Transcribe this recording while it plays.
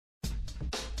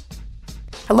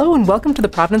Hello and welcome to the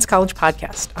Providence College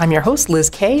Podcast. I'm your host, Liz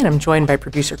Kay, and I'm joined by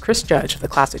producer Chris Judge of the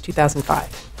class of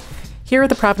 2005. Here at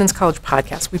the Providence College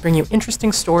Podcast, we bring you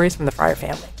interesting stories from the Fryer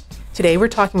family. Today, we're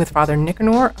talking with Father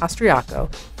Nicanor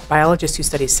Austriaco, a biologist who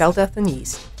studies cell death and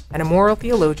yeast, and a moral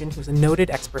theologian who's a noted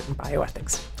expert in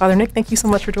bioethics. Father Nick, thank you so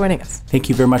much for joining us. Thank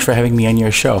you very much for having me on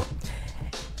your show.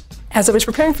 As I was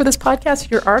preparing for this podcast,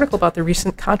 your article about the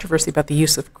recent controversy about the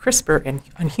use of CRISPR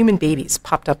on human babies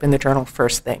popped up in the journal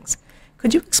First Things.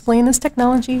 Could you explain this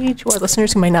technology to our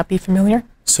listeners who might not be familiar?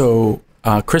 So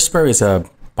CRISPR is a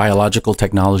biological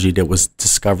technology that was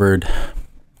discovered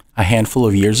a handful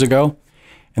of years ago.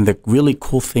 And the really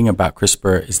cool thing about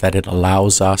CRISPR is that it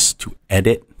allows us to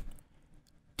edit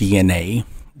DNA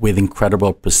with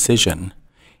incredible precision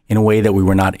in a way that we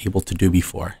were not able to do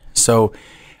before. So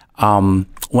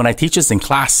when I teach this in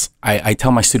class, I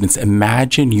tell my students,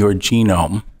 imagine your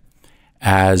genome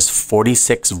as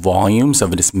 46 volumes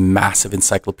of this massive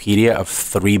encyclopedia of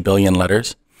 3 billion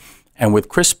letters. And with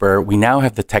CRISPR, we now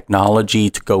have the technology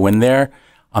to go in there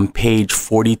on page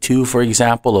 42, for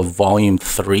example, of volume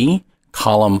 3,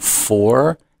 column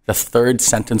 4, the third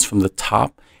sentence from the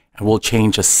top, and we'll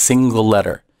change a single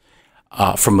letter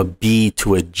from a B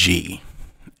to a G.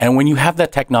 And when you have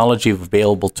that technology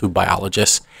available to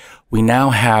biologists, we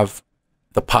now have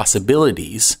the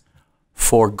possibilities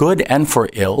for good and for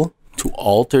ill to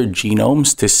alter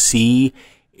genomes to see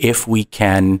if we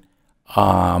can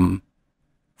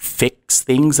fix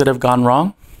things that have gone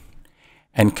wrong.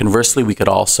 And conversely, we could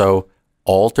also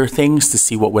alter things to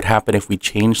see what would happen if we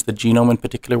change the genome in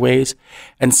particular ways.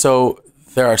 And so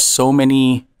there are so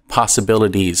many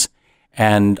possibilities,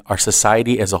 and our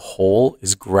society as a whole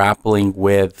is grappling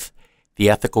with the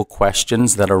ethical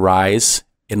questions that arise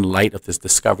in light of this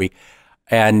discovery.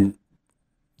 And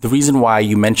the reason why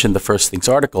you mentioned the First Things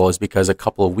article is because a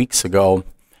couple of weeks ago,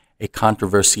 a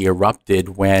controversy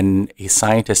erupted when a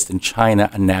scientist in China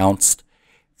announced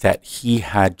that he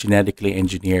had genetically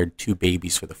engineered 2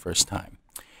 babies for the first time.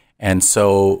 And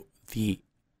so the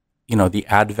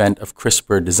advent of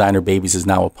CRISPR designer babies is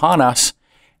now upon us,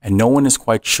 and no one is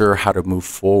quite sure how to move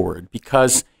forward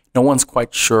because no one's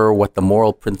quite sure what the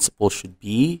moral principle should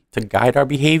be to guide our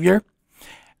behavior.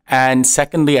 And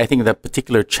secondly, I think the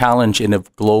particular challenge in a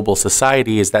global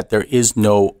society is that there is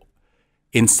no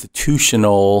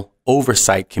institutional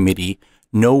oversight committee,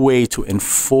 no way to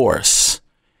enforce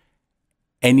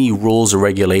any rules or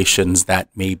regulations that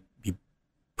may be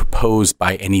proposed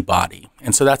by anybody.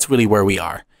 And so that's really where we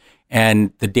are.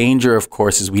 And the danger, of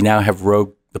course, is we now have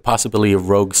the possibility of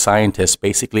rogue scientists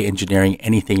basically engineering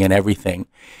anything and everything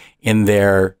in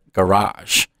their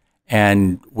garage.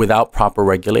 And without proper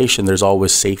regulation, there's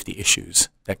always safety issues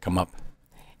that come up.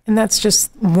 And that's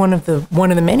just one of the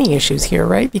many issues here,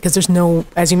 right? Because there's no,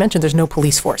 as you mentioned, there's no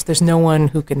police force. There's no one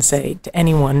who can say to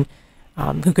anyone,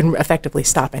 who can effectively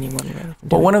stop anyone. Really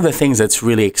well, one of the things that's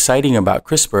really exciting about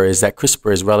CRISPR is that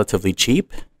CRISPR is relatively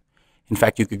cheap. In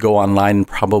fact, you could go online and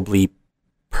probably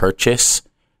purchase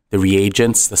the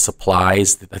reagents, the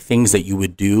supplies, the things that you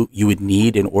would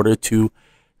need in order to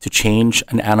change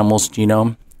an animal's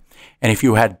genome. And if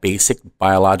you had basic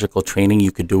biological training,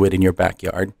 you could do it in your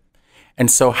backyard.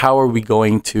 And so how are we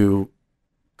going to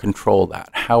control that?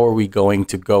 How are we going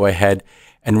to go ahead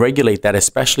and regulate that,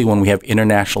 especially when we have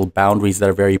international boundaries that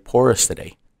are very porous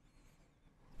today?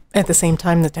 At the same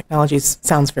time, the technology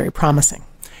sounds very promising.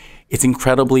 It's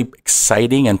incredibly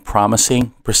exciting and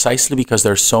promising precisely because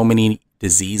there are so many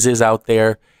diseases out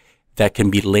there that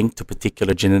can be linked to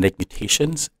particular genetic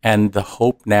mutations. And the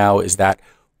hope now is that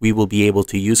we will be able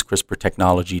to use CRISPR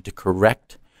technology to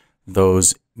correct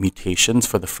those mutations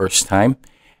for the first time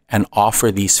and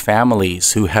offer these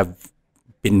families who have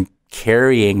been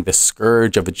carrying the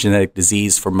scourge of a genetic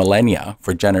disease for millennia,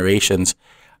 for generations,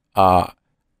 a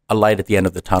light at the end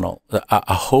of the tunnel,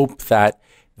 a hope that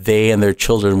they and their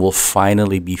children will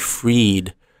finally be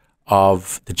freed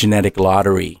of the genetic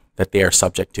lottery that they are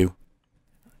subject to.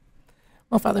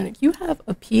 Well, Father Nick, you have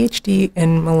a PhD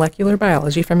in molecular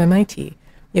biology from MIT.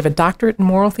 You have a doctorate in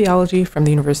moral theology from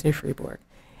the University of Fribourg.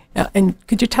 And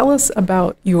could you tell us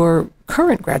about your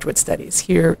current graduate studies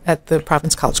here at the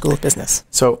Providence College School of Business?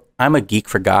 So I'm a geek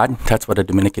for God. That's what a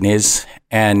Dominican is.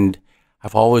 And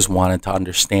I've always wanted to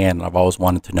understand. I've always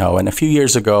wanted to know. And a few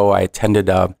years ago, I attended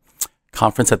a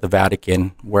conference at the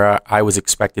Vatican where I was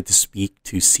expected to speak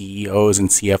to CEOs and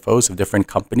CFOs of different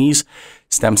companies,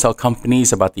 stem cell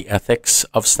companies, about the ethics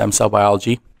of stem cell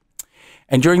biology.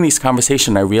 And during these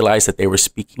conversations, I realized that they were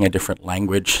speaking a different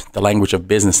language, the language of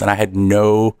business, and I had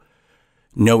no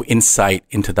insight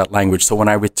into that language. So when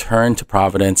I returned to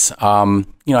Providence,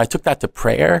 I took that to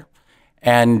prayer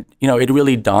And, it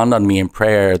really dawned on me in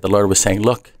prayer. The Lord was saying,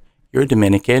 look, you're a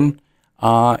Dominican.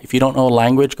 If you don't know a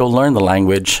language, go learn the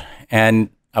language. And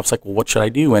I was like, well, what should I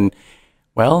do? And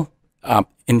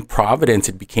in Providence,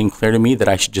 it became clear to me that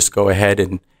I should just go ahead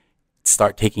and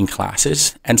start taking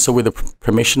classes. And so with the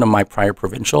permission of my prior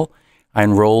provincial, I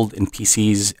enrolled in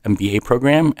PC's MBA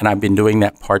program, and I've been doing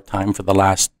that part-time for the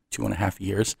last 2.5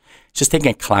 years. Just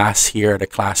taking a class here and a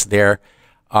class there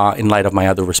in light of my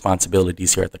other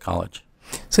responsibilities here at the college.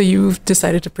 So you've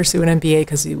decided to pursue an MBA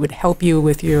because it would help you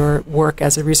with your work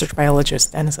as a research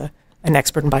biologist and as an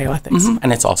expert in bioethics. Mm-hmm.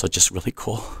 And it's also just really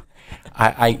cool.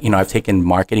 I've taken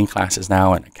marketing classes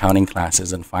now and accounting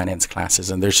classes and finance classes,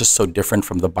 and they're just so different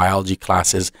from the biology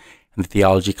classes and the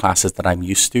theology classes that I'm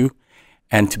used to.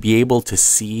 And to be able to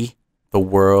see the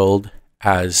world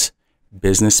as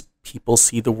business people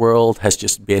see the world has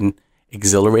just been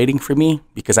exhilarating for me,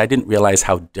 because I didn't realize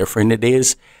how different it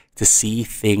is to see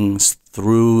things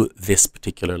through this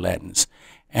particular lens.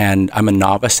 And I'm a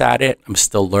novice at it. I'm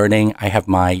still learning. I have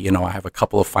I have a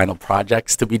couple of final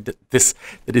projects that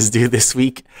is due this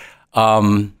week.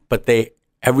 But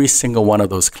every single one of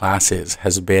those classes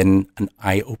has been an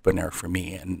eye opener for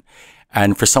me.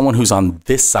 And for someone who's on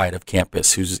this side of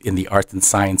campus, who's in the arts and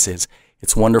sciences,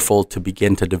 it's wonderful to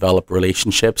begin to develop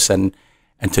relationships and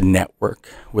to network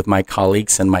with my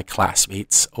colleagues and my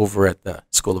classmates over at the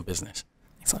School of Business.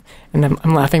 Excellent. And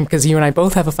I'm laughing because you and I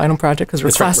both have a final project because we're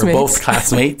classmates. Right. We're both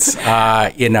classmates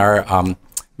in our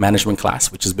management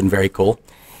class, which has been very cool.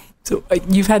 So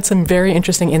you've had some very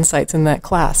interesting insights in that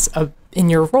class in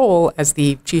your role as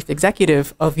the chief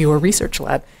executive of your research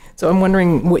lab. So I'm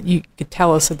wondering what you could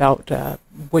tell us about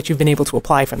what you've been able to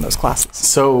apply from those classes.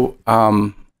 So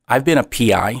I've been a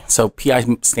PI. So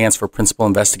PI stands for Principal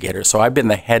Investigator. So I've been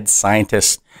the head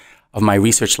scientist of my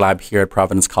research lab here at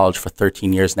Providence College for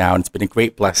 13 years now, and it's been a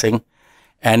great blessing.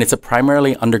 And it's a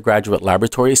primarily undergraduate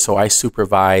laboratory, so I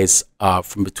supervise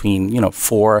from between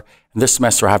 4. And this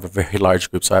semester I have a very large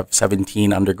group, so I have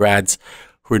 17 undergrads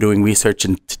who are doing research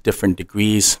in different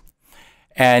degrees.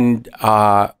 And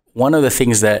one of the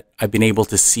things that I've been able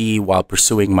to see while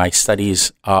pursuing my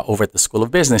studies over at the School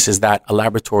of Business is that a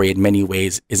laboratory in many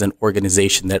ways is an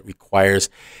organization that requires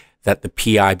that the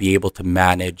PI be able to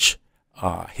manage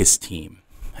his team.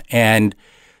 And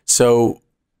so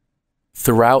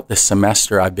throughout the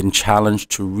semester, I've been challenged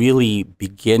to really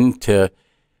begin to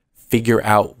figure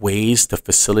out ways to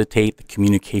facilitate the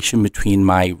communication between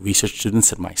my research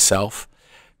students and myself,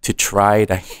 to try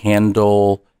to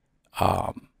handle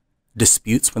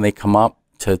disputes when they come up,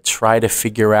 to try to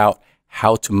figure out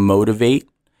how to motivate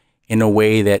in a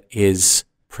way that is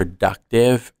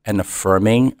productive and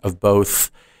affirming of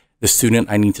both the student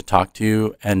I need to talk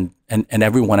to and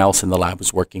everyone else in the lab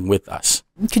who's working with us.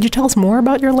 Could you tell us more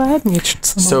about your lab?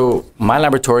 So my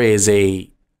laboratory is a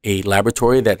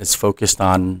laboratory that is focused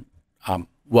on,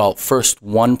 first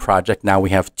one project, now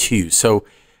we have 2. So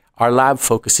our lab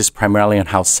focuses primarily on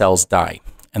how cells die,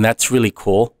 and that's really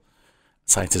cool.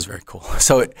 Science is very cool.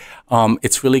 So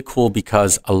it's really cool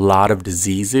because a lot of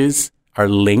diseases are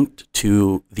linked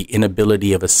to the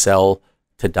inability of a cell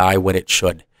to die when it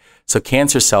should. So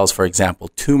cancer cells, for example,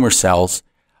 tumor cells,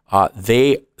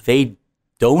 they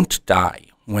don't die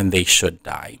when they should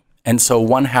die. And so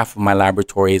one half of my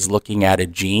laboratory is looking at a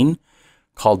gene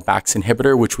called BAX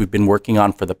inhibitor, which we've been working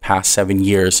on for the past 7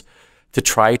 years to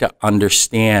try to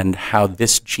understand how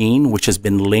this gene, which has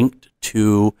been linked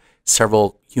to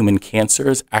several human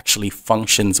cancers, actually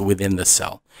functions within the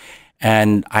cell.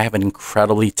 And I have an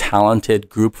incredibly talented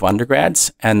group of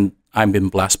undergrads, and I've been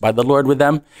blessed by the Lord with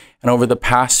them. And over the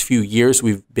past few years,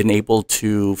 we've been able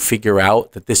to figure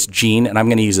out that this gene, and I'm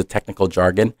going to use a technical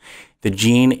jargon, the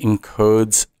gene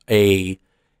encodes a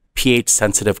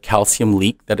pH-sensitive calcium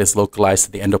leak that is localized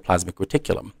to the endoplasmic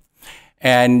reticulum.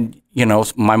 And,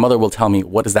 my mother will tell me,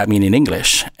 what does that mean in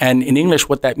English? And in English,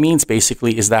 what that means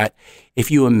basically is that if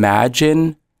you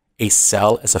imagine a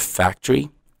cell as a factory,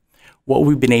 what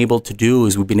we've been able to do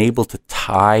is we've been able to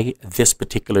tie this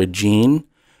particular gene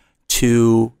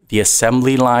to the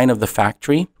assembly line of the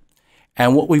factory.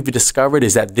 And what we've discovered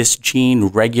is that this gene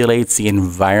regulates the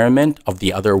environment of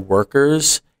the other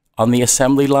workers on the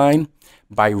assembly line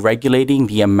by regulating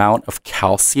the amount of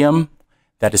calcium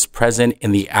that is present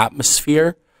in the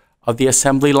atmosphere of the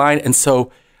assembly line. And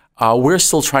so we're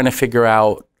still trying to figure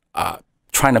out,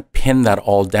 trying to pin that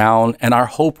all down. And our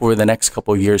hope over the next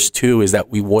couple of years too is that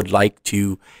we would like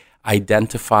to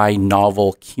identify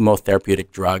novel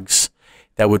chemotherapeutic drugs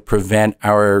that would prevent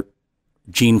our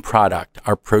gene product,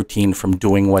 our protein, from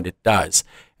doing what it does.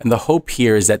 And the hope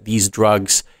here is that these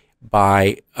drugs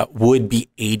would be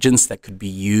agents that could be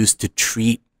used to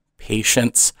treat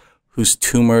patients whose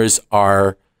tumors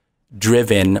are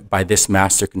driven by this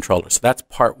master controller. So that's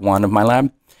part one of my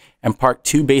lab. And part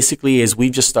two basically is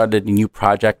we've just started a new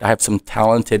project. I have some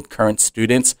talented current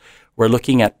students. We're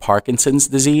looking at Parkinson's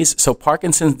disease. So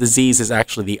Parkinson's disease is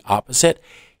actually the opposite.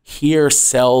 Here,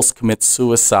 cells commit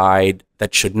suicide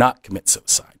that should not commit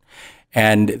suicide.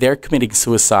 And they're committing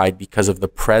suicide because of the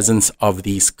presence of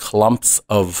these clumps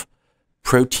of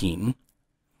protein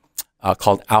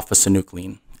called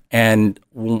alpha-synuclein. And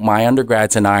my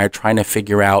undergrads and I are trying to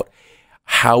figure out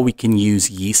how we can use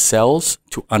yeast cells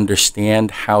to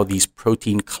understand how these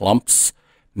protein clumps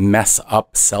mess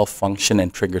up cell function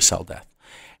and trigger cell death.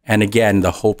 And again,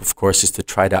 the hope, of course, is to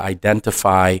try to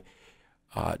identify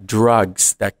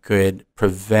drugs that could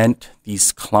prevent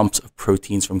these clumps of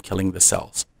proteins from killing the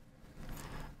cells.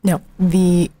 Now,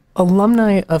 the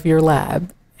alumni of your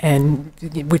lab, and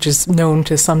which is known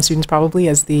to some students probably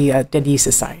as the Dead Yeast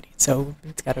Society, so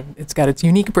it's got its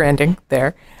unique branding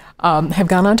there, have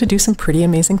gone on to do some pretty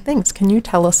amazing things. Can you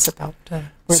tell us about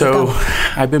where they've gone?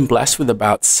 I've been blessed with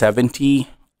about 70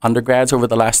 undergrads over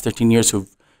the last 13 years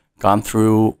who've gone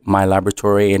through my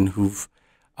laboratory and who've,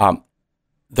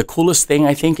 the coolest thing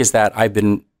I think is that I've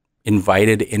been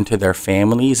invited into their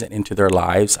families and into their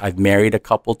lives. I've married a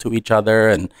couple to each other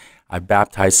and I've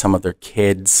baptized some of their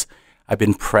kids. I've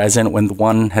been present when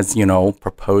one has,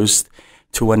 proposed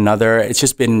to another. It's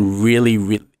just been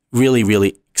really,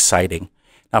 really exciting.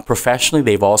 Now, professionally,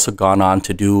 they've also gone on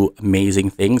to do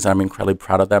amazing things. I'm incredibly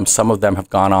proud of them. Some of them have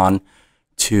gone on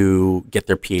to get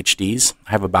their PhDs.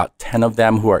 I have about 10 of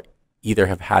them who've either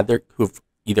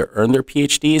earned their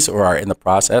PhDs or are in the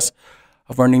process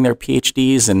of earning their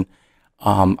PhDs. And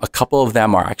a couple of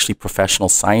them are actually professional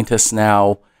scientists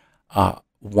now.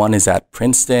 One is at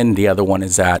Princeton. The other one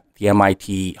is at the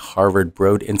MIT Harvard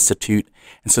Broad Institute.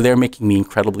 And so they're making me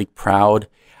incredibly proud.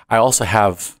 I also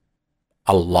have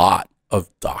a lot of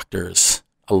doctors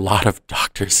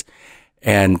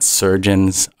and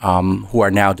surgeons who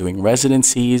are now doing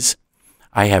residencies.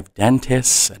 I have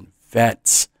dentists and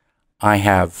vets. I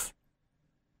have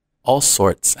all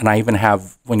sorts. And I even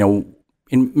have,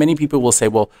 many people will say,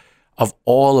 well, of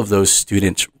all of those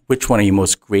students, which one are you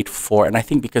most grateful for? And I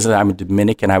think because I'm a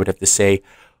Dominican, I would have to say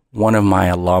one of my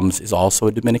alums is also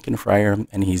a Dominican friar,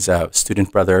 and he's a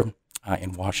student brother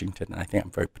in Washington. And I think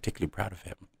I'm very particularly proud of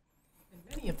him.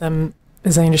 Many of them,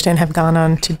 as I understand, have gone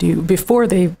on to do, before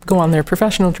they go on their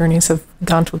professional journeys, have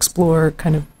gone to explore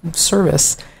kind of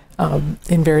service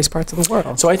in various parts of the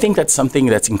world. So I think that's something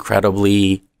that's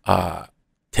incredibly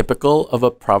typical of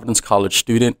a Providence College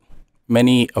student.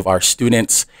 Many of our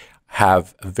students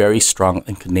have a very strong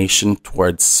inclination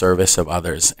towards service of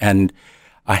others. And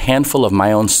a handful of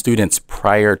my own students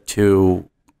prior to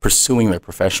pursuing their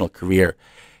professional career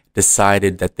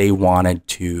decided that they wanted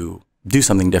to do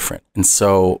something different. And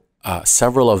so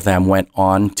several of them went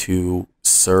on to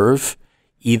serve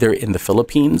either in the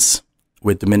Philippines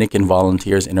with Dominican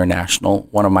Volunteers International.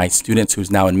 One of my students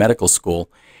who's now in medical school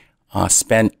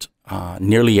spent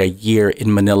nearly a year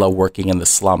in Manila working in the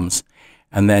slums.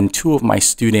 And then two of my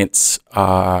students,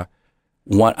 another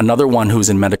one who's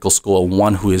in medical school,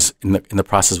 one who is in the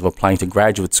process of applying to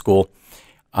graduate school,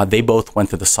 they both went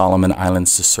to the Solomon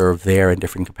Islands to serve there in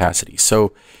different capacities.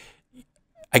 So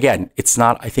again,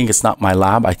 I think it's not my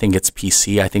lab. I think it's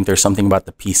PC. I think there's something about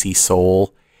the PC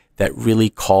soul that really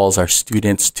calls our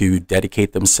students to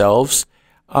dedicate themselves,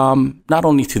 not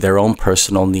only to their own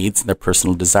personal needs and their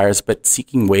personal desires, but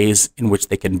seeking ways in which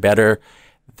they can better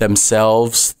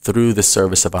themselves through the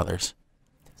service of others.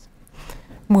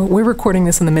 Well, we're recording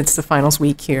this in the midst of finals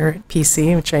week here at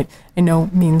PC, which I know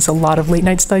means a lot of late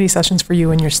night study sessions for you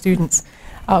and your students.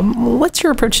 What's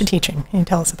your approach to teaching? Can you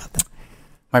tell us about that?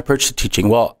 My approach to teaching?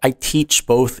 Well, I teach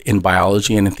both in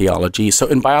biology and in theology. So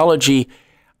in biology,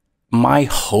 my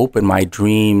hope and my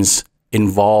dreams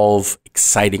involve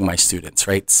exciting my students,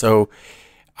 right? So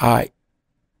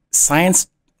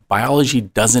biology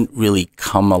doesn't really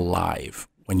come alive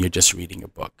when you're just reading a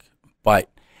book. But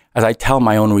as I tell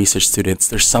my own research students,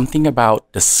 there's something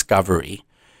about discovery.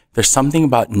 There's something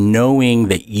about knowing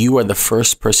that you are the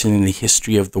first person in the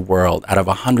history of the world out of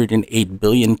 108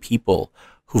 billion people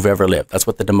who've ever lived. That's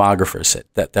what the demographers said,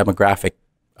 that demographic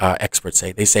experts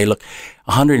say. They say, look,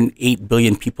 108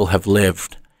 billion people have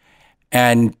lived.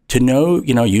 And to know,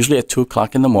 usually at 2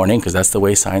 o'clock in the morning, because that's the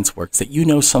way science works, that you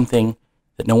know something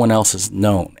that no one else has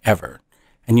known ever.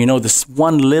 And you know this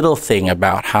one little thing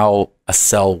about how a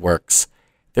cell works.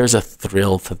 There's a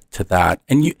thrill to that.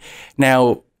 And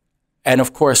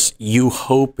of course, you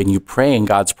hope and you pray in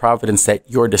God's providence that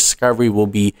your discovery will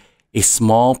be a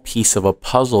small piece of a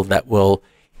puzzle that will,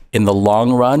 in the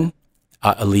long run,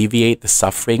 alleviate the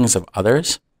sufferings of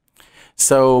others.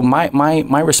 So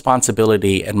my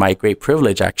responsibility and my great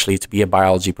privilege actually to be a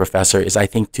biology professor is, I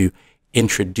think, to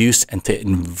introduce and to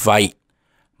invite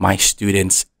my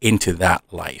students into that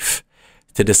life,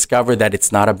 to discover that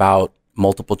it's not about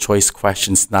multiple choice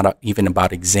questions, not even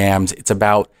about exams. It's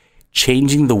about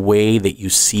changing the way that you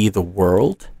see the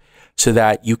world so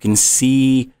that you can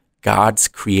see God's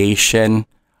creation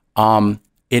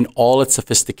in all its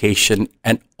sophistication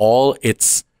and all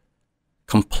its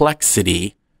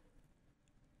complexity,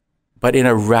 but in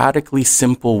a radically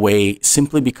simple way,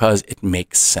 simply because it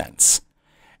makes sense.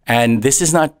 And this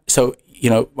is not, so,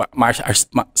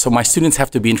 so my students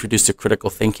have to be introduced to critical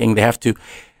thinking. They have to,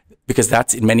 because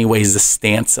that's in many ways the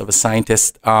stance of a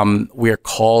scientist. We are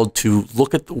called to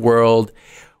look at the world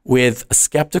with a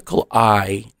skeptical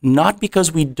eye, not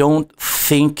because we don't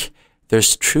think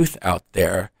there's truth out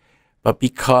there, but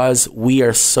because we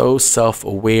are so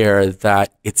self-aware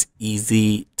that it's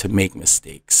easy to make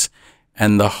mistakes.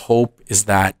 And the hope is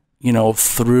that,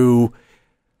 through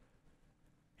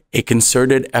a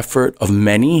concerted effort of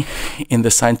many in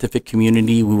the scientific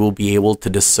community, we will be able to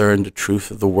discern the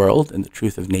truth of the world and the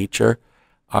truth of nature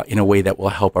in a way that will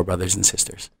help our brothers and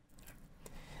sisters.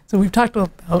 So we've talked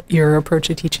about your approach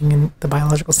to teaching in the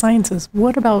biological sciences.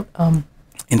 What about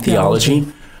in theology?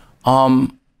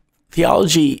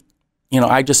 Theology,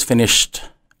 I just finished,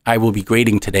 I will be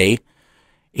grading today,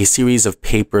 a series of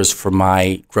papers for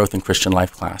my Growth in Christian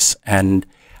Life class. And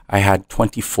I had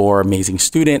 24 amazing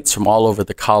students from all over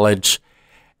the college.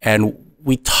 And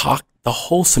we talked, the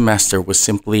whole semester was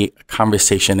simply a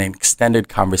conversation, an extended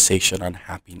conversation on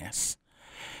happiness.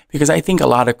 Because I think a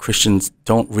lot of Christians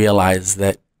don't realize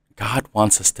that God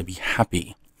wants us to be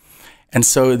happy. And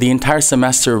so the entire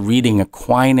semester reading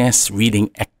Aquinas,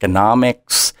 reading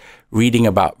economics, reading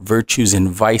about virtues and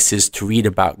vices, to read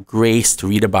about grace, to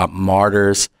read about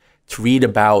martyrs, to read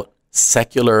about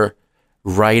secular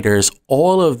writers.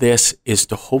 All of this is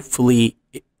to hopefully,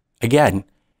 again,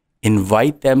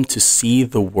 invite them to see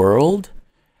the world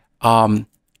in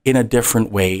a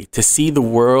different way, to see the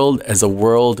world as a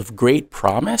world of great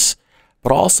promise,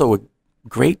 but also a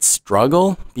great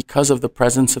struggle because of the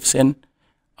presence of sin,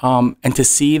 and to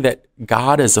see that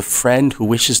God is a friend who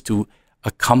wishes to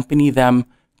accompany them,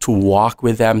 to walk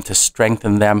with them, to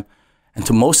strengthen them, and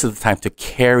to most of the time to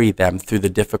carry them through the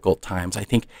difficult times. I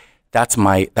think that's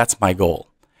my goal.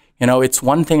 It's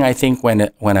one thing, I think, when a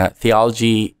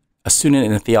student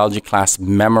in a theology class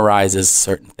memorizes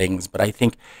certain things, but I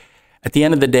think at the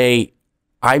end of the day,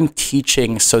 I'm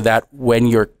teaching so that when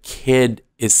your kid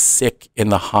is sick in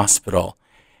the hospital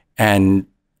and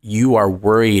you are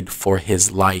worried for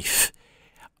his life,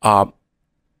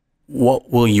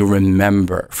 what will you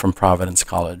remember from Providence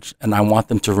College? And I want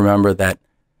them to remember that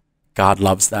God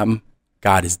loves them.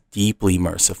 God is deeply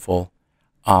merciful.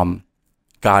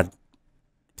 God,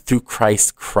 through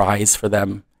Christ, cries for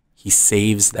them. He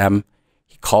saves them.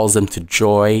 He calls them to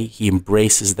joy. He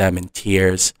embraces them in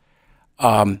tears,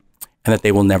 and that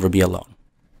they will never be alone.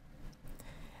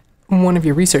 One of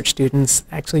your research students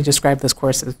actually described this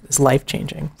course as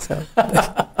life-changing. So,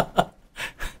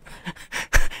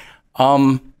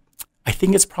 I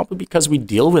think it's probably because we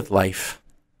deal with life.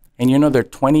 And they're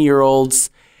 20-year-olds.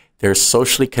 They're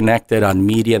socially connected on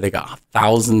media. They got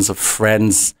thousands of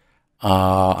friends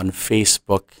on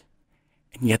Facebook.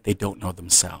 And yet they don't know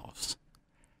themselves.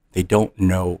 They don't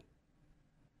know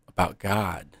about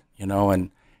God,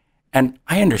 And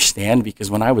I understand, because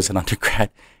when I was an undergrad,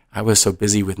 I was so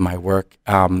busy with my work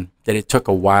that it took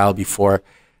a while before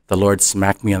the Lord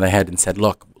smacked me on the head and said,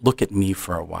 look at me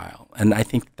for a while. And I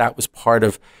think that was part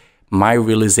of my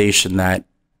realization that,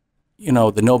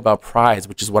 the Nobel Prize,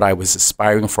 which is what I was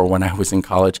aspiring for when I was in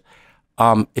college,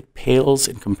 it pales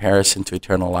in comparison to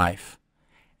eternal life.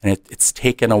 And it's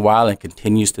taken a while and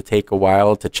continues to take a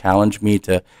while to challenge me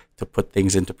to put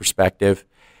things into perspective.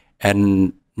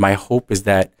 And my hope is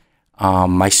that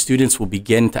my students will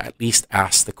begin to at least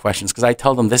ask the questions, because I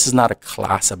tell them this is not a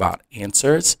class about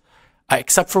answers,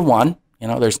 except for one.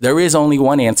 There is only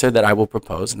one answer that I will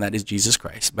propose, and that is Jesus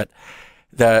Christ. But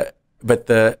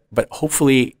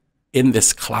hopefully in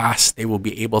this class they will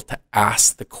be able to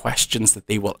ask the questions that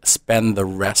they will spend the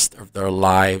rest of their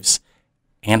lives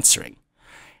answering.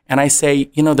 And I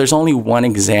say, there's only one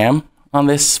exam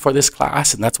for this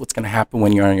class, and that's what's going to happen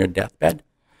when you're on your deathbed.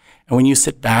 And when you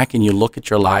sit back and you look at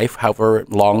your life, however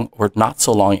long or not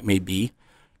so long it may be,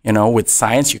 with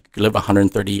science, you could live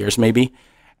 130 years maybe.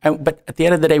 But at the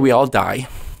end of the day, we all die.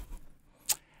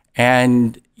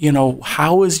 And,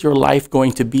 how is your life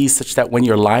going to be such that when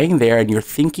you're lying there and you're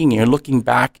thinking, you're looking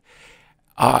back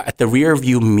at the rear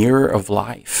view mirror of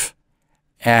life,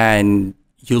 and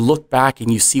you look back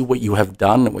and you see what you have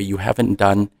done and what you haven't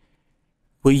done,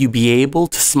 will you be able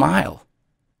to smile?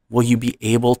 Will you be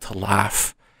able to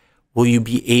laugh? Will you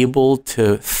be able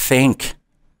to thank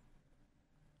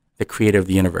the creator of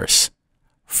the universe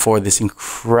for this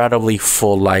incredibly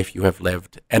full life you have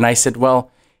lived? And I said,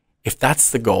 well, if that's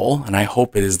the goal, and I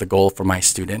hope it is the goal for my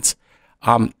students,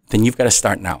 then you've got to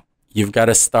start now. You've got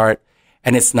to start,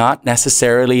 and it's not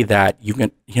necessarily that you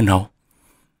can,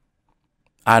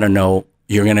 I don't know,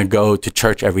 you're going to go to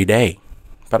church every day.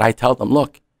 But I tell them,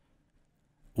 look,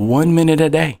 1 minute a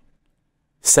day,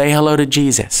 say hello to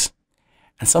Jesus.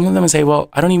 And some of them say, well,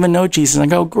 I don't even know Jesus. And I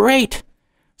go, great.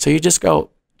 So you just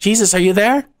go, Jesus, are you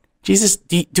there? Jesus,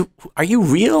 are you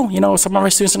real? Some of our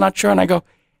students are not sure. And I go,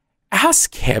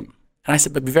 ask him. And I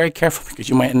said, but be very careful because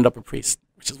you might end up a priest,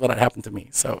 which is what had happened to me.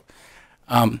 So,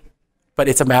 but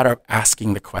it's a matter of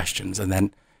asking the questions and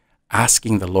then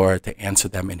asking the Lord to answer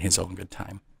them in his own good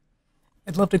time.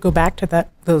 I'd love to go back to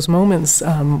those moments.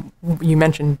 You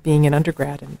mentioned being an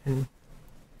undergrad and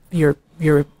your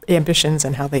ambitions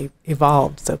and how they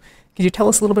evolved. So could you tell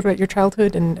us a little bit about your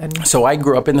childhood? So I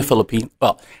grew up in the Philippines.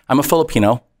 Well, I'm a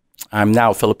Filipino. I'm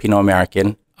now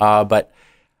Filipino-American, but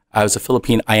I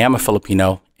am a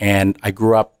Filipino, and I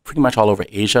grew up pretty much all over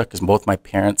Asia because both my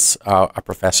parents are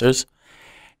professors.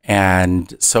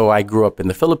 And so I grew up in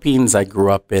the Philippines, I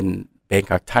grew up in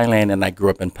Bangkok, Thailand, and I grew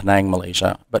up in Penang,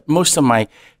 Malaysia. But most of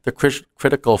the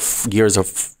critical years of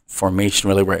formation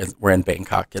really were in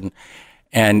Bangkok.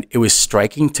 And it was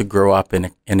striking to grow up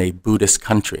in a Buddhist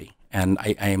country. And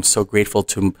I am so grateful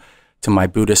to my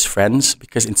Buddhist friends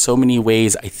because in so many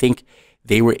ways, I think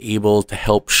they were able to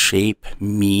help shape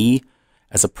me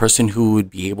as a person who would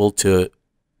be able to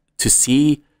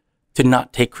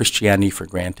not take Christianity for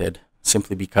granted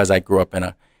simply because I grew up in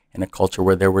a culture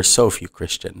where there were so few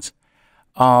Christians.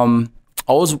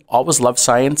 Always loved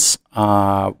science,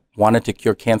 wanted to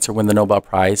cure cancer, win the Nobel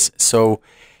Prize. So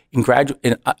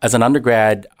as an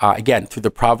undergrad, again, through the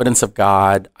providence of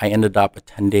God, I ended up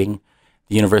attending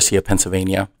the University of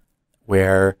Pennsylvania,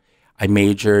 where I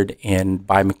majored in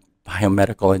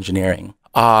biomedical engineering.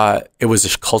 It was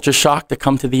a culture shock to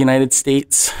come to the United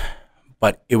States,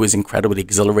 but it was incredibly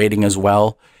exhilarating as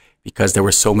well because there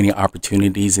were so many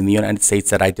opportunities in the United States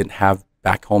that I didn't have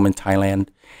back home in Thailand.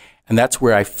 And that's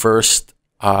where I first,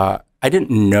 I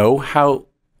didn't know how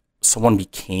someone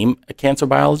became a cancer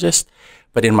biologist,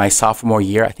 but in my sophomore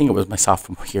year, I think it was my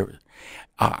sophomore year,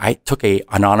 I took an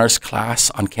honors class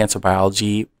on cancer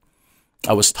biology.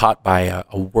 I was taught by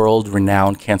a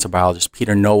world-renowned cancer biologist,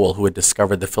 Peter Nowell, who had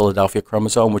discovered the Philadelphia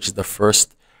chromosome, which is the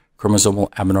first chromosomal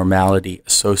abnormality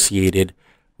associated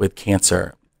with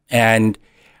cancer. And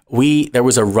there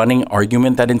was a running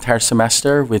argument that entire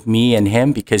semester with me and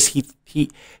him because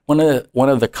one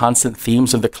of the constant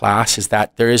themes of the class is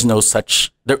that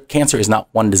cancer is not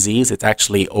one disease. It's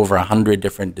actually over 100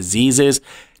 different diseases,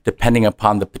 depending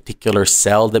upon the particular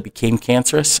cell that became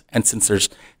cancerous. And since there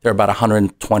are about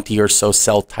 120 or so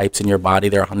cell types in your body,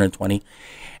 there are 120.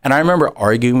 And I remember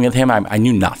arguing with him. I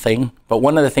knew nothing. But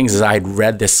one of the things is I had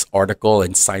read this article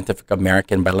in Scientific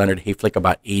American by Leonard Hayflick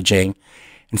about aging.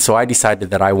 And so I decided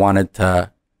that I wanted to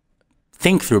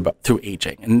think through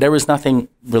aging. And there was nothing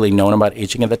really known about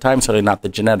aging at the time, certainly not the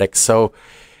genetics. So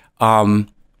when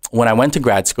I went to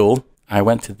grad school, I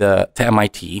went to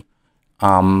MIT.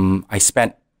 I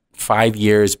spent 5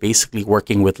 years basically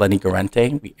working with Lenny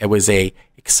Guarente. It was a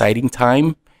exciting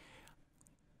time.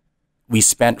 We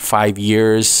spent 5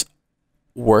 years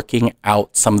working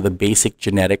out some of the basic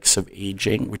genetics of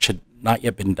aging, which had not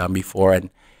yet been done before.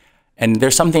 And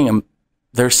there's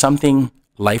something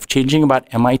life-changing about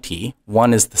MIT.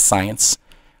 One is the science,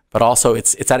 but also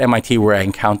it's at MIT where I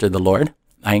encountered the Lord.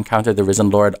 I encountered the risen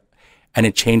Lord, and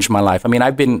it changed my life. I mean,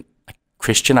 I've been a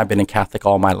Christian, I've been a Catholic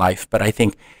all my life, but I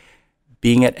think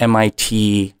being at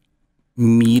MIT,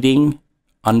 meeting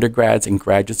undergrads and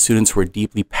graduate students who are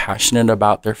deeply passionate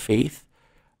about their faith,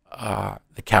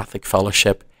 the Catholic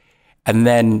fellowship, and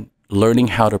then learning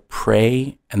how to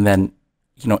pray, and then,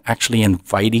 actually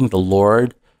inviting the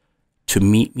Lord to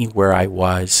meet me where I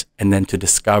was, and then to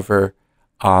discover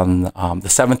on the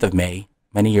 7th of May,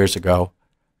 many years ago,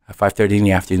 at 5:30 in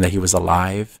the afternoon, that he was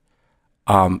alive,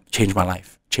 changed my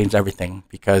life, changed everything.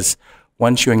 Because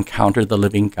once you encounter the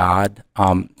living God,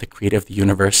 the creator of the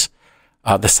universe,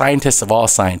 the scientist of all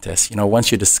scientists,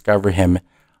 once you discover him,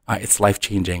 it's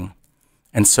life-changing.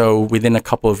 And so within a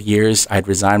couple of years, I had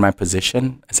resigned my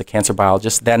position as a cancer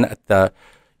biologist, then at the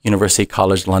University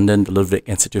College London, the Ludwig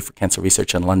Institute for Cancer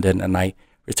Research in London, and I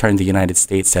returned to the United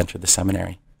States to enter the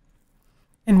seminary.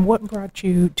 And what brought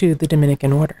you to the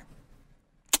Dominican order?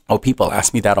 Oh, people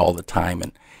ask me that all the time.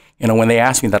 And, When they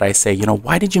ask me that, I say,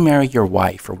 why did you marry your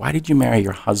wife, or why did you marry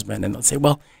your husband? And they'll say,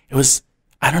 well, it was,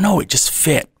 I don't know, it just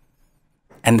fit.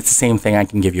 And it's the same thing I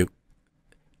can give you.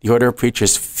 The order of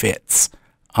preachers fits.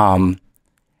 When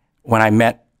I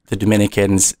met the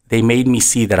Dominicans, they made me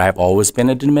see that I've always been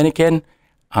a Dominican.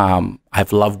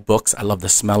 I've loved books. I love the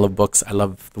smell of books. I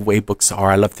love the way books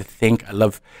are. I love to think. I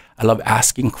love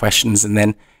asking questions and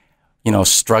then,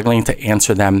 struggling to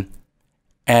answer them.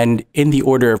 And in the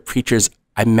order of preachers,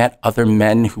 I met other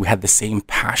men who had the same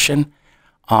passion,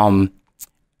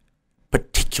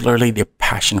 particularly the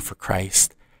passion for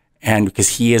Christ. And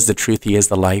because he is the truth, he is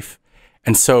the life.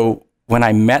 And so when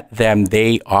I met them,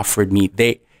 they offered me,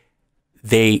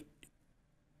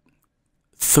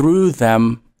 through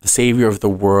them, the Savior of the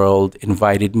world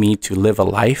invited me to live a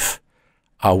life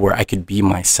where I could be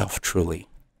myself truly.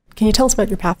 Can you tell us about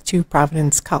your path to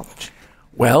Providence College?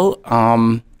 Well,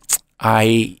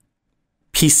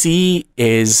 PC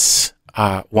is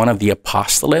one of the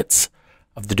apostolates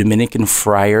of the Dominican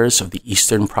Friars of the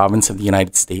Eastern Province of the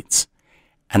United States.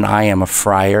 And I am a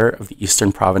friar of the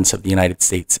Eastern Province of the United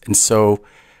States. And so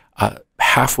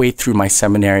halfway through my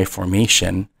seminary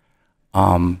formation,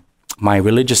 my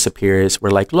religious superiors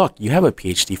were like, look, you have a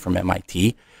PhD from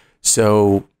MIT,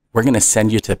 so we're going to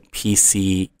send you to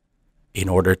PC in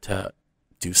order to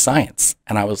do science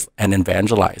and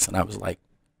evangelize. And I was like,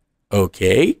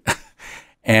 okay.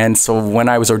 And so when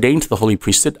I was ordained to the Holy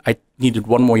Priesthood, I needed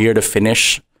one more year to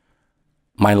finish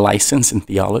my license in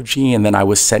theology, and then I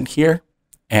was sent here.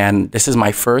 And this is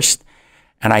my first,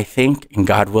 and I think, and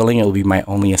God willing, it will be my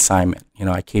only assignment.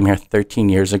 I came here 13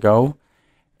 years ago,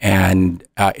 and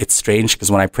it's strange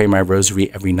because when I pray my rosary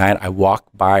every night, I walk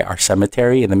by our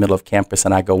cemetery in the middle of campus,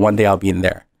 and I go, one day I'll be in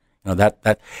there.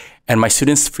 And my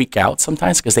students freak out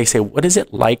sometimes because they say, what is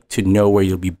it like to know where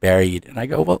you'll be buried? And I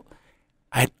go, well,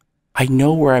 I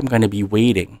know where I'm going to be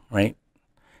waiting, right?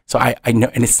 So I know,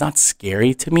 and it's not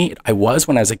scary to me. I was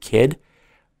when I was a kid,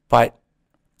 but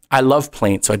I love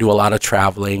planes, so I do a lot of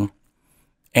traveling,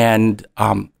 and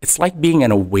it's like being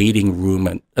in a waiting room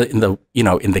and at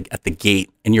the gate,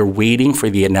 and you're waiting for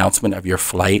the announcement of your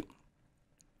flight,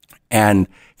 and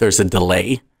there's a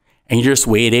delay, and you're just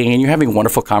waiting, and you're having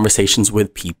wonderful conversations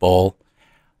with people,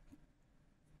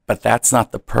 but that's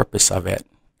not the purpose of it.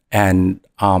 And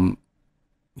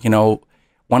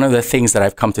one of the things that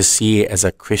I've come to see as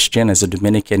a Christian, as a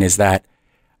Dominican, is that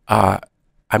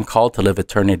I'm called to live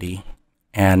eternity.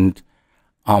 And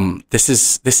this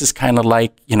is kind of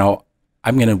like,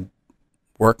 I'm going to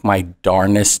work my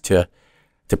darnest to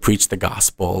preach the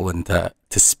gospel and to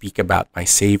speak about my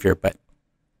Savior, but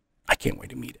I can't wait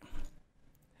to meet him.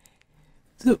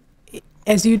 So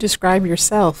as you describe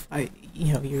yourself,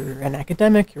 you're an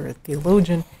academic, you're a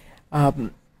theologian,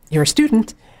 you're a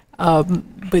student,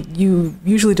 but you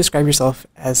usually describe yourself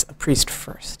as a priest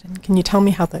first. And can you tell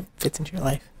me how that fits into your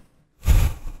life?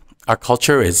 Our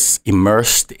culture is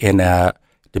immersed in a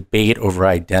debate over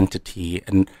identity.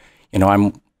 And,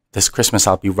 this Christmas,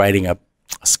 I'll be writing a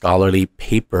scholarly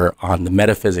paper on the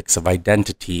metaphysics of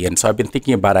identity. And so I've been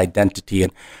thinking about identity.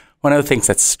 And one of the things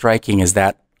that's striking is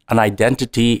that an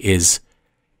identity is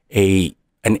an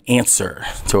answer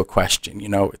to a question.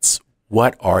 It's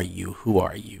what are you? Who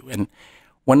are you? And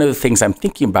one of the things I'm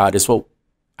thinking about is, well,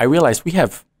 I realize we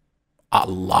have a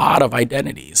lot of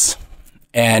identities.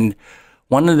 And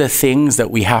one of the things that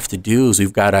we have to do is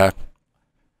we've got to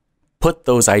put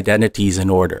those identities in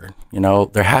order.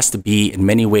 There has to be, in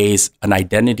many ways, an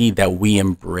identity that we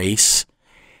embrace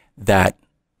that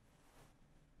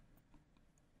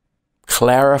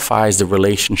clarifies the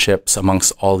relationships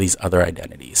amongst all these other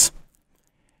identities.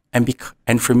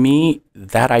 And for me,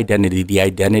 that identity, the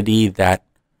identity that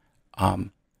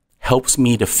helps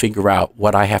me to figure out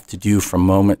what I have to do from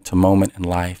moment to moment in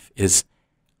life is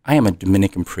I am a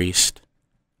Dominican priest.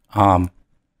 I've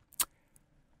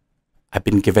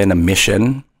been given a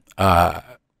mission.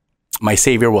 My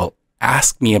Savior will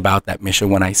ask me about that mission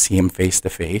when I see him face to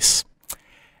face.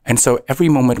 And so every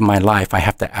moment of my life, I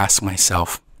have to ask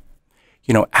myself,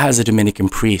 as a Dominican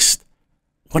priest,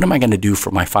 what am I going to do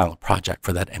for my final project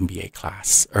for that MBA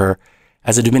class? Or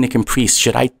as a Dominican priest,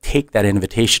 should I take that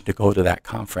invitation to go to that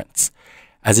conference?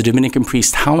 As a Dominican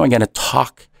priest, how am I going to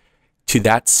talk to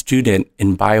that student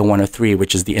in Bio 103,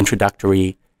 which is the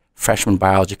introductory freshman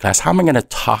biology class? How am I going to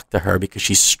talk to her because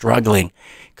she's struggling,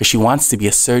 because she wants to be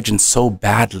a surgeon so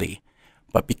badly,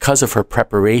 but because of her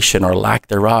preparation or lack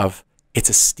thereof, it's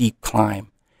a steep climb.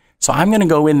 So I'm going to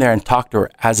go in there and talk to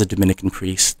her as a Dominican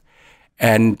priest.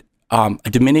 And a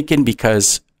Dominican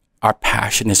because our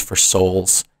passion is for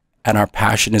souls and our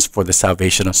passion is for the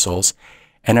salvation of souls.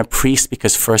 And a priest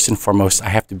because first and foremost, I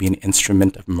have to be an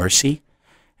instrument of mercy.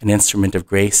 an instrument of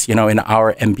grace. In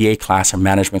our MBA class, our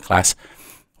management class,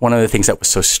 one of the things that was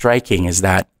so striking is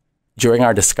that during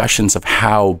our discussions of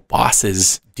how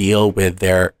bosses deal with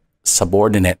their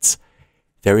subordinates,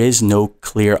 there is no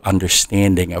clear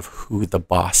understanding of who the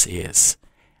boss is.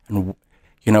 And,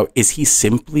 is he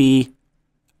simply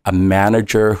a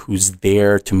manager who's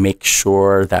there to make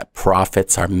sure that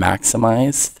profits are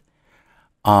maximized?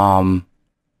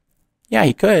 Yeah,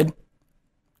 he could.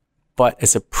 But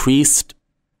as a priest,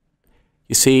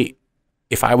 you see,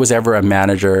 if I was ever a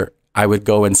manager, I would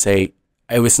go and say,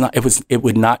 it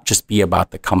would not just be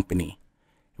about the company.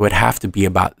 It would have to be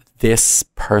about this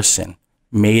person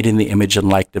made in the image and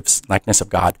likeness of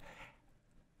God,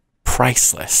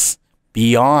 priceless,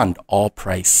 beyond all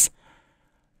price.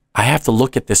 I have to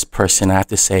look at this person. I have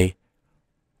to say,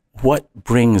 what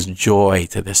brings joy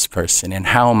to this person? And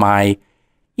how am I,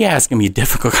 it's going to be a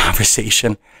difficult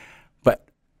conversation, but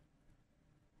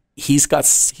he's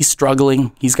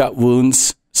struggling. He's got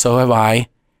wounds. So have I.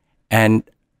 And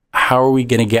how are we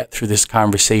going to get through this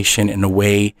conversation in a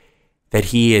way that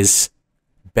he is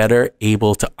better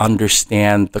able to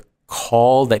understand the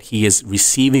call that he is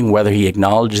receiving, whether he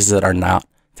acknowledges it or not,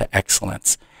 to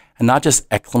excellence? And not just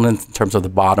excellence in terms of the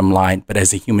bottom line, but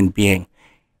as a human being.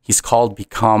 He's called to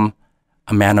become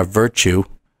a man of virtue,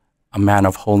 a man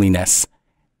of holiness.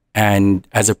 And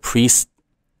as a priest,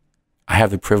 I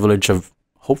have the privilege of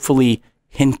hopefully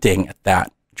hinting at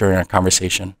that during our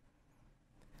conversation.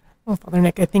 Well, Father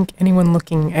Nick, I think anyone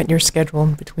looking at your schedule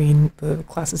between the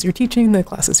classes you're teaching, the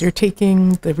classes you're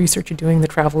taking, the research you're doing, the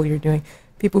travel you're doing,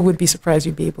 people would be surprised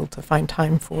you'd be able to find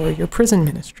time for your prison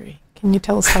ministry. Can you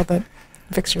tell us how that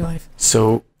affects your life?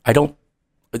 So I don't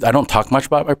talk much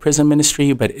about my prison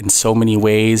ministry, but in so many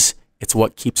ways, it's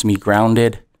what keeps me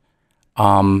grounded.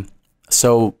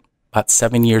 So about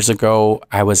 7 years ago,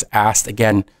 I was asked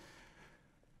again,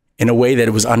 in a way that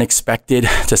it was unexpected,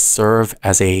 to serve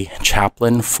as a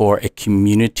chaplain for a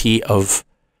community of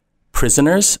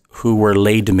prisoners who were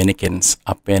lay Dominicans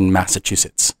up in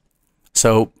Massachusetts.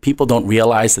 So people don't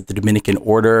realize that the Dominican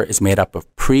order is made up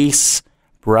of priests,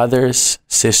 brothers,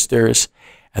 sisters,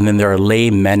 and then there are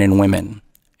lay men and women.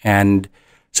 And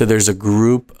so there's a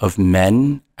group of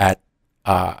men at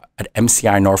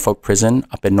MCI Norfolk Prison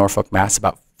up in Norfolk, Mass,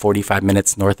 about 45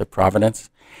 minutes north of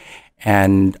Providence.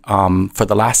 And for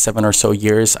the last 7 or so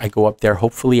years, I go up there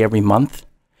hopefully every month,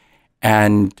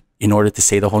 and in order to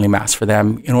say the Holy Mass for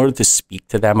them, in order to speak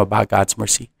to them about God's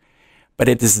mercy. But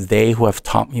it is they who have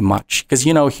taught me much. Because,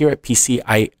 here at PC,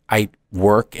 I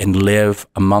work and live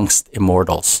amongst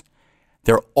immortals.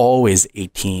 They're always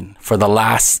 18. For the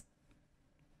last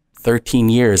 13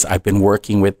 years, I've been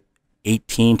working with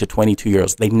 18 to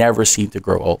 22-year-olds. They never seem to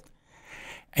grow old.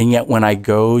 And yet when I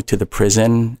go to the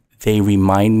prison, they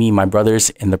remind me, my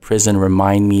brothers in the prison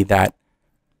remind me that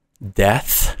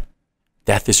death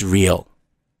is real.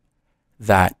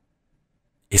 That,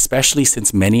 especially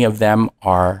since many of them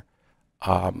are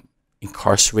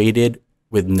incarcerated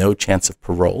with no chance of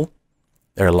parole,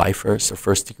 they're lifers, they're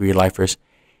first-degree lifers,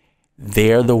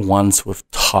 they're the ones who have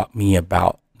taught me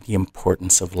about the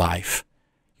importance of life,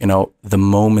 the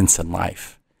moments in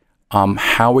life.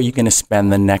 How are you going to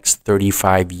spend the next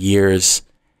 35 years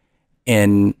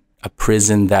in a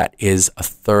prison that is a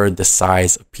third the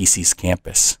size of PC's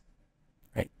campus,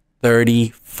 right?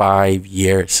 35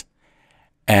 years.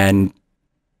 And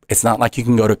it's not like you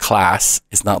can go to class.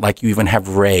 It's not like you even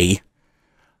have Ray.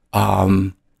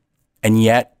 And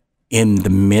yet in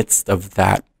the midst of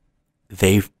that,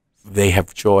 they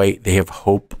have joy, they have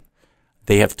hope.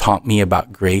 They have taught me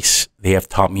about grace. They have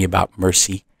taught me about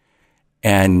mercy.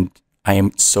 And I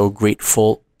am so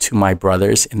grateful to my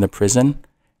brothers in the prison,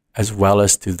 as well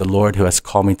as to the Lord who has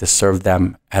called me to serve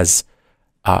them as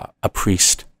a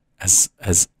priest, as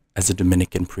a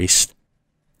Dominican priest.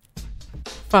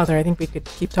 Father, I think we could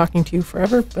keep talking to you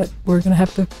forever, but we're going to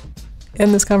have to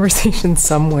end this conversation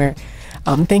somewhere.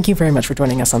 Thank you very much for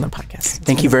joining us on the podcast.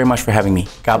 Thank you very much for having me.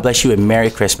 God bless you and Merry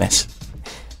Christmas.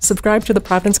 Subscribe to the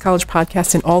Providence College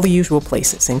podcast in all the usual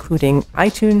places, including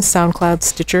iTunes, SoundCloud,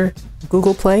 Stitcher,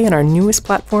 Google Play, and our newest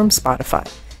platform, Spotify.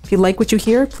 If you like what you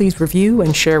hear, please review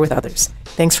and share with others.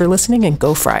 Thanks for listening, and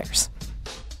go Friars.